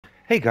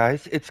Hey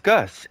guys, it's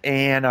Gus,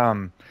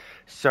 and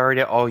sorry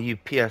to all you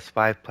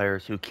PS5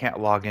 players who can't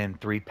log in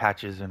 3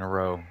 patches in a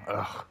row.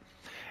 Ugh.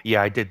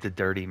 Yeah, I did the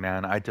dirty,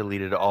 man. I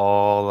deleted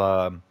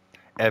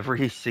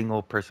every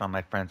single person on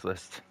my friends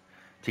list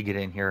to get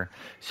in here.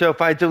 So if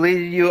I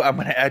deleted you, I'm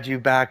gonna add you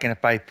back, and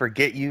if I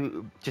forget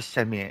you, just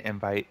send me an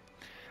invite.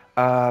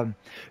 Um,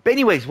 but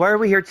anyways, why are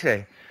we here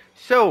today?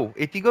 So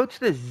if you go to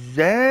the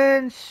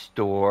Zen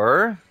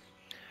store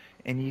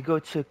and you go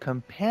to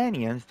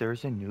companions,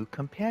 there's a new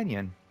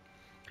companion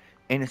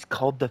and it's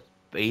called the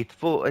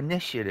Faithful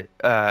Initiate.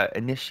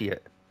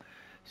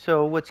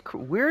 So what's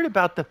weird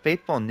about the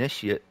Faithful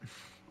Initiate,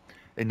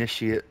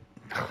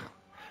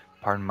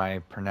 pardon my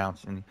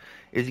pronouncing,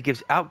 is it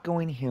gives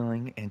outgoing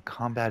healing and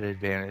combat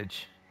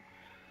advantage.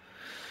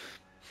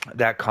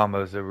 That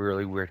combo is a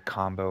really weird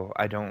combo.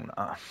 I don't.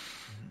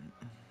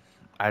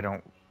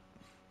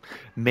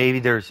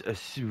 Maybe there's a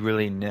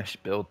really niche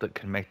build that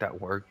can make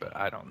that work, but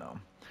I don't know.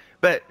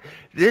 But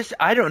this,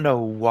 I don't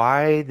know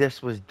why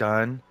this was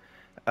done,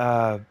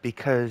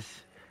 because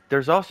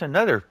there's also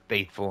another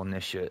Faithful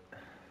Initiate.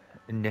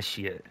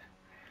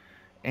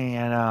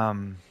 And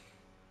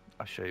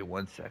I'll show you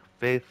one sec.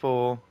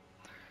 Faithful.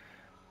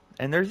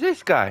 And there's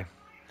this guy.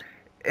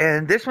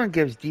 And this one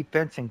gives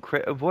defense and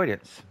crit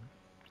avoidance.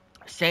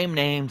 Same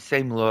name,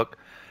 same look.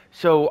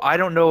 So I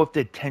don't know if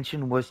the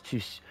intention was to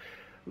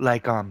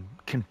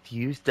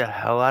confuse the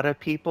hell out of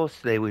people so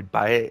they would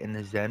buy it in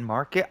the Zen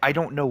market. I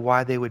don't know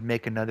why they would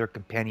make another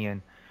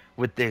companion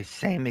with the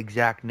same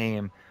exact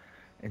name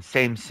and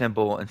same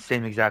symbol and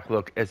same exact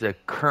look as a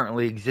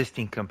currently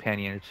existing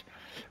companion. It's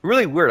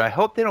really weird. I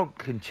hope they don't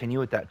continue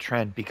with that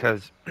trend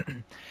because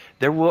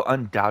there will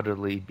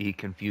undoubtedly be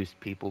confused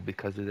people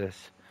because of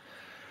this.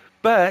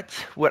 But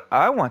what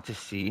I want to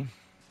see,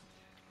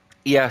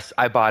 yes,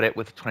 I bought it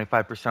with a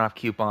 25% off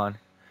coupon,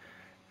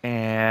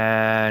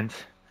 and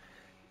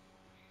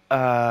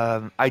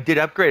I did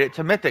upgrade it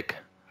to Mythic.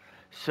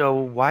 So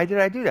why did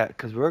I do that?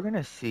 Because we're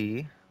gonna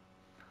see.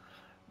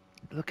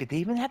 Look, they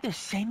even have the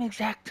same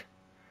exact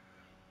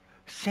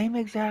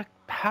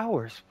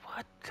powers.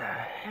 What the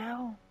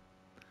hell?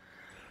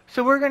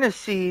 So we're gonna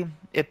see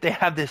if they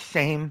have the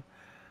same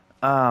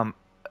um,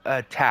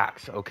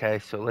 attacks. Okay,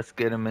 so let's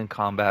get them in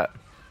combat.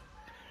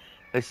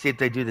 Let's see if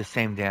they do the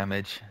same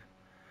damage.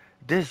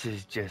 This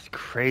is just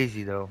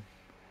crazy, though.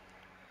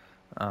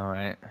 All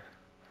right,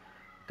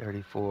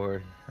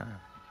 34,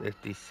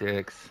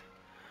 56.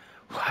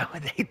 Why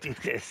would they do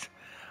this?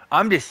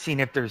 I'm just seeing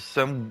if there's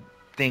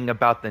something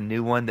about the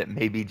new one that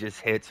maybe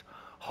just hits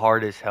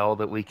hard as hell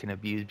that we can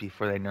abuse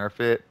before they nerf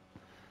it.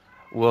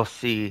 We'll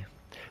see.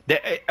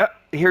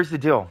 Here's the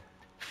deal.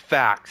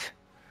 Fact.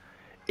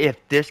 If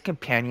this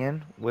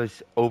companion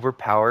was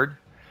overpowered,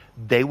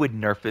 they would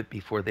nerf it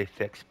before they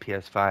fix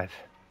PS5.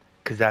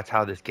 Because that's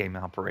how this game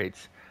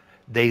operates.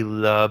 They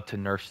love to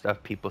nerf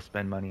stuff people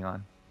spend money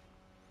on.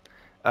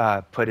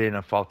 Put in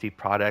a faulty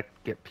product,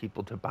 get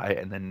people to buy it,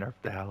 and then nerf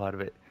the hell out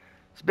of it.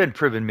 It's been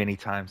proven many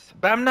times.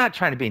 But I'm not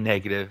trying to be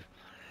negative.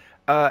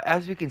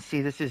 As you can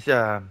see, this is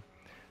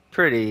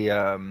pretty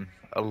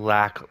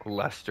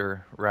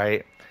lackluster,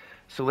 right?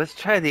 So let's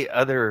try the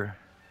other.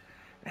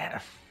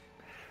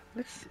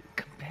 Let's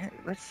compare.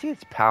 Let's see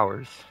its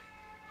powers.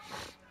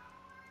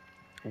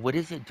 What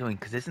is it doing?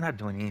 Because it's not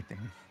doing anything.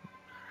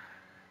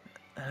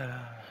 Uh,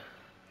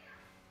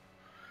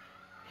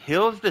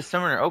 Heals the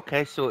summoner.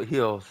 Okay, so it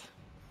heals.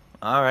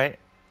 All right.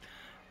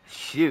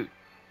 Shoot.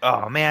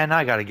 Oh man,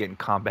 I gotta get in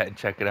combat and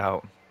check it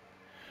out.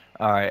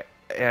 All right,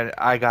 and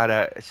I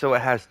gotta. So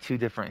it has two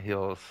different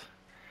heals.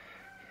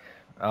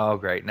 Oh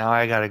great. Now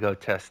I gotta go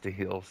test the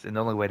heals, and the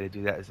only way to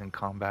do that is in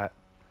combat.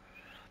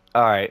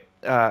 All right.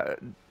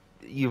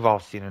 You've all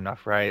seen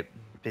enough, right?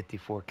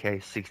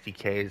 54k,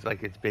 60k is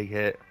like its big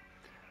hit.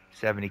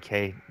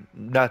 70k,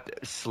 not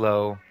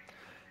slow.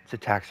 Its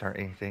attacks aren't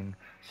anything.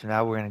 So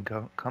now we're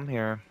gonna come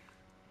here,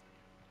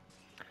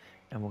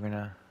 and we're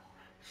gonna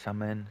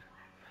summon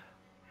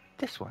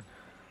this one.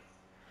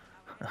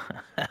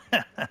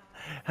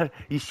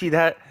 You see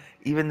that?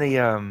 Even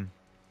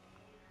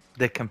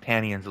the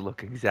companions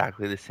look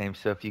exactly the same.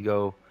 So if you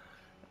go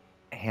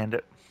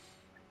hand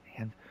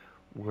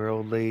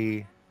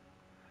worldly,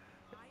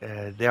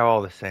 they're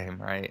all the same,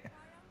 right?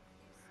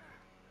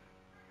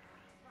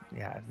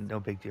 Yeah, no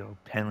big deal.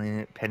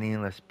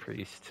 Penniless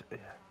priest.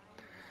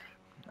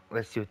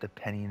 Let's see what the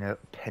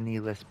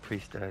penniless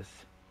priest does.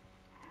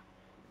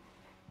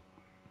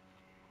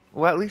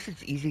 Well, at least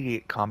it's easy to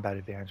get combat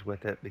advantage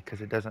with it because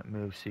it doesn't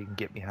move, so you can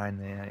get behind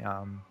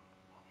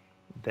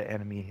the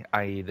enemy,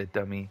 i.e., the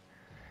dummy.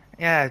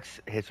 Yeah, its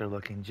hits are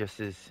looking just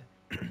as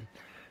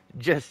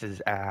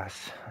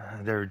ass.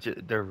 They're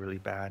really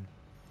bad.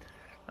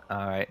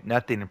 All right,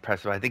 nothing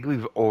impressive. I think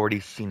we've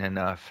already seen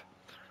enough.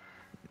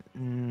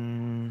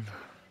 Mm.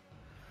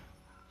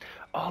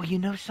 Oh, you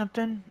know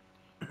something?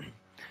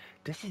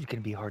 This is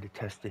gonna be hard to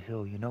test the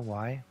hill. You know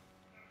why?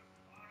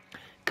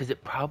 Because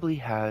it probably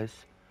has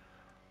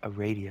a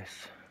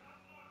radius.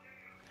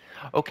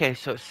 Okay,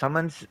 so it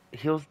summons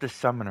heals the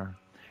summoner,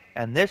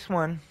 and this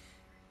one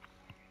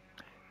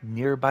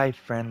Nearby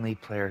friendly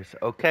players.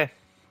 Okay.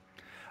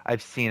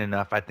 I've seen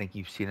enough. I think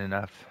you've seen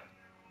enough.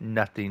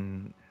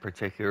 Nothing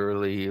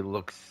particularly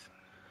looks.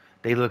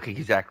 They look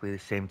exactly the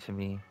same to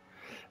me.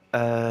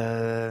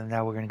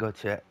 Now we're gonna go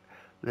to.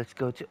 Let's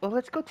go to. Oh,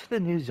 let's go to the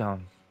new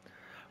zone.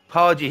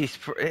 Apologies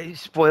for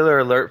spoiler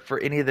alert for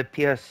any of the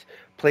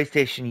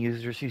PlayStation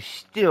users who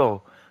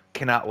still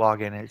cannot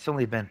log in. It's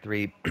only been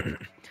three,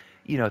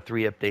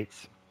 three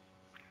updates.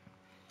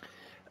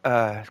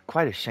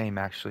 Quite a shame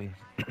actually.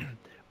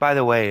 By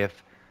the way,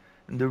 if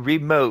the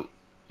remote,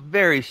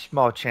 very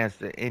small chance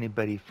that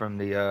anybody from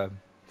the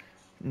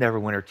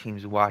Neverwinter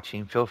team's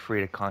watching, feel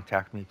free to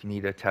contact me if you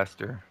need a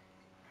tester.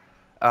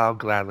 I'll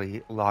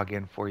gladly log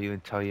in for you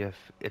and tell you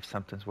if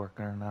something's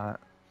working or not.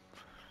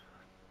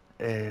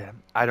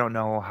 I don't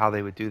know how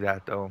they would do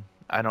that though.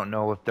 I don't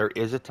know if there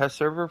is a test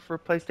server for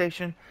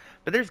PlayStation,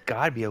 but there's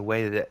got to be a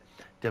way that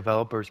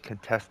developers can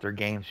test their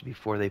games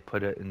before they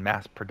put it in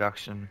mass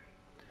production.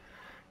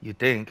 You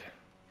think?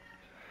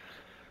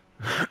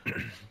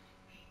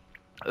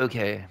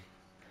 Okay.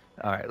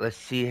 All right. Let's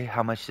see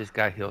how much this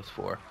guy heals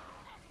for.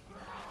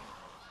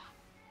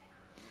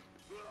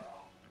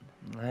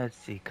 Let's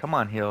see. Come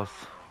on, heals.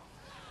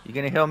 You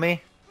gonna heal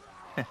me?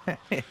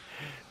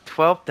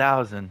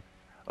 12,000.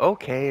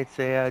 Okay, it's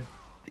a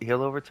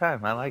heal over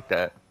time. I like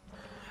that.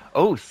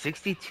 Oh,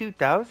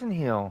 62,000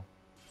 heal.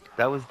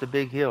 That was the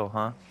big heal,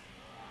 huh?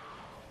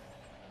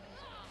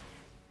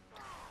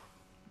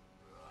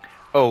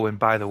 Oh, and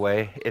by the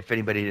way, if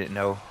anybody didn't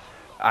know,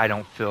 I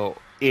don't feel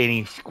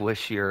any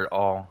squishier at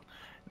all.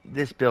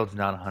 This build's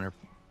not 100%.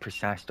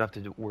 I still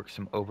have to work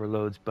some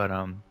overloads, but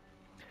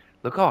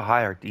look how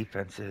high our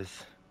defense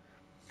is.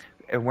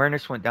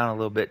 Awareness went down a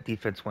little bit,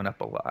 defense went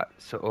up a lot.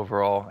 So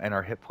overall, and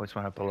our hit points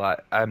went up a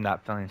lot. I'm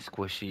not feeling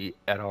squishy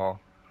at all.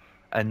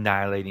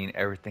 Annihilating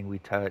everything we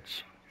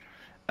touch.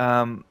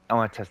 I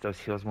want to test those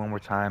heals one more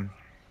time.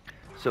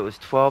 So it was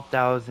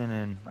 12,000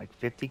 and like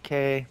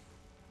 50k.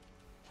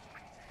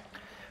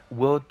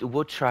 We'll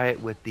try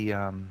it with the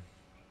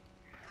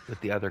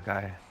other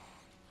guy.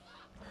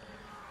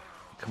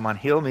 Come on,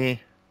 heal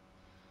me.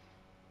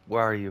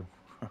 Where are you?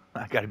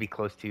 I gotta be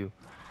close to you.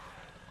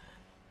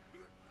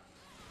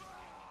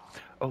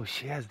 Oh,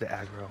 she has the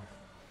aggro.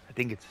 I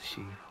think it's a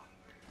she.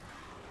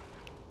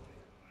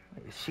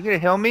 Is she gonna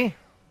heal me?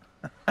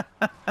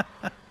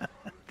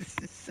 This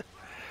is,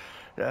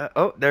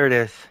 oh, there it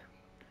is.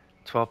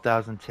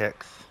 12,000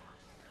 ticks.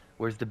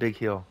 Where's the big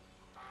heal?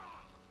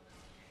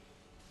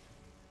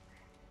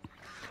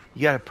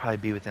 You gotta probably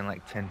be within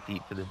like 10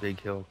 feet for the big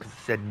hill because it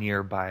said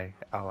nearby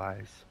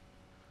allies.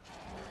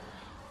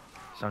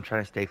 So I'm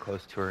trying to stay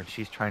close to her and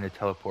she's trying to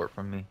teleport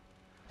from me.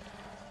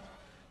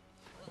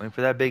 Waiting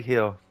for that big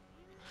hill.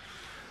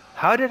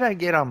 How did I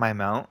get on my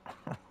mount?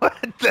 What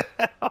the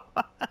hell?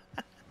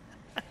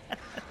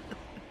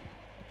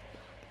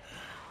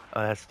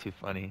 Oh, that's too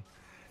funny.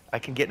 I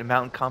can get into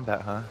mountain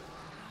combat, huh?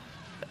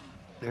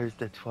 There's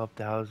the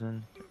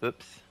 12,000.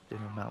 Oops,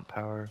 didn't mount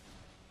power.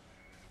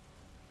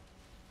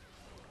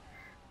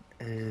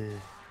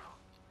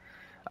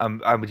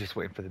 I'm just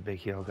waiting for the big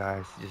heal,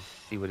 guys. Just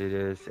see what it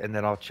is, and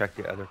then I'll check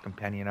the other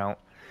companion out.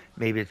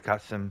 Maybe it's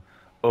got some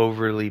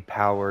overly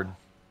powered.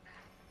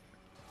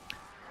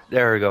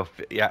 There we go.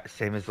 Yeah,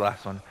 same as the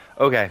last one.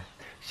 Okay,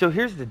 so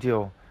here's the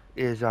deal: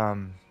 is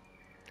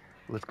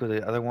let's go to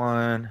the other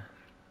one.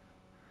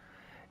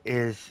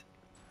 Is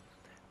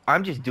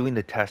I'm just doing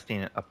the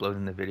testing and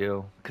uploading the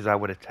video because I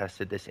would have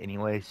tested this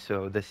anyway.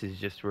 So this is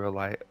just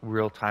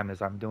real time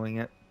as I'm doing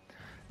it.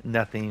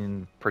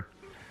 Nothing.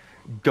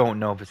 Don't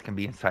know if it's gonna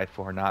be insightful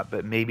or not,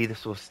 but maybe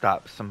this will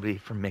stop somebody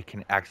from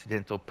making an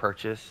accidental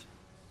purchase.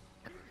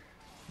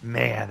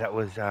 Man,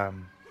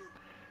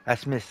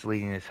 that's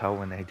misleading as hell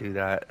when they do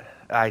that.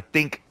 I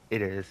think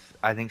it is.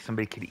 I think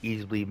somebody could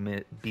easily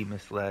be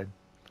misled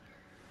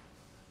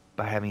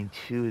by having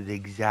two of the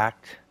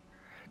exact.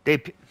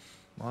 They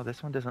well,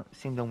 this one doesn't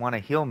seem to want to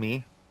heal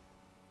me.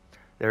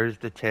 There's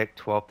the tick,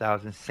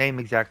 12,000, same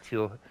exact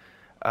heal,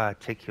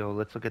 tick heal.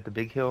 Let's look at the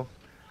big heal.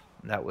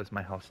 That was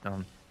my health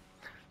stone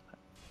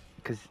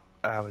because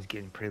I was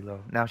getting pretty low.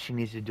 Now she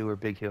needs to do her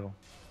big heal.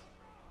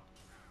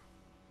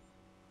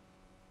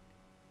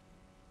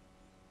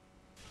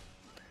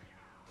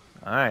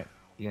 All right,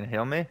 you gonna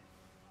heal me?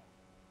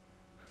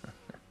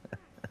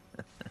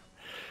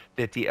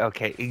 50.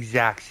 Okay,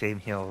 exact same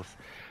heals.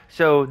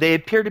 So they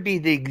appear to be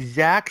the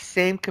exact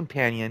same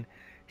companion,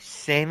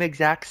 same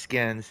exact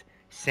skins,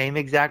 same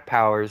exact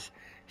powers,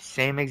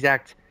 same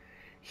exact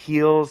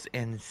heals,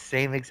 and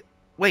same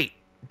Wait,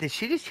 did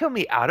she just heal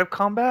me out of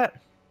combat?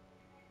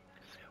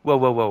 Whoa,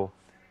 whoa, whoa.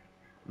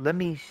 Let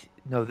me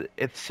know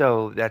if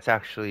so, that's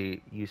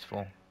actually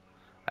useful.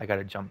 I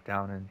gotta jump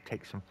down and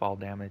take some fall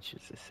damage.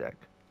 Just a sec.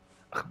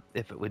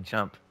 If it would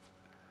jump.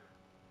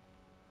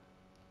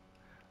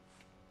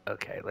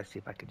 Okay, let's see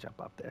if I can jump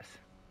off this.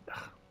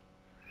 Ugh,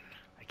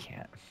 I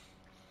can't.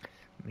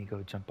 Let me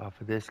go jump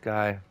off of this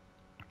guy.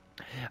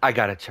 I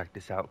gotta check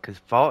this out because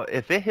fall.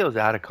 If it heals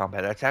out of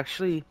combat, that's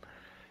actually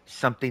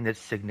something that's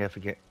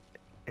significant.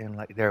 And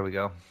like, there we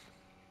go.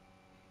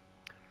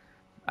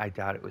 I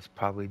doubt it was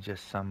probably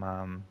just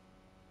some,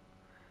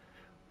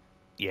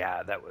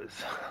 yeah, that was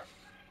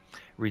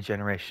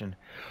regeneration.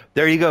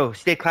 There you go.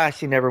 Stay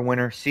classy,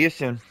 Neverwinter. See you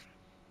soon.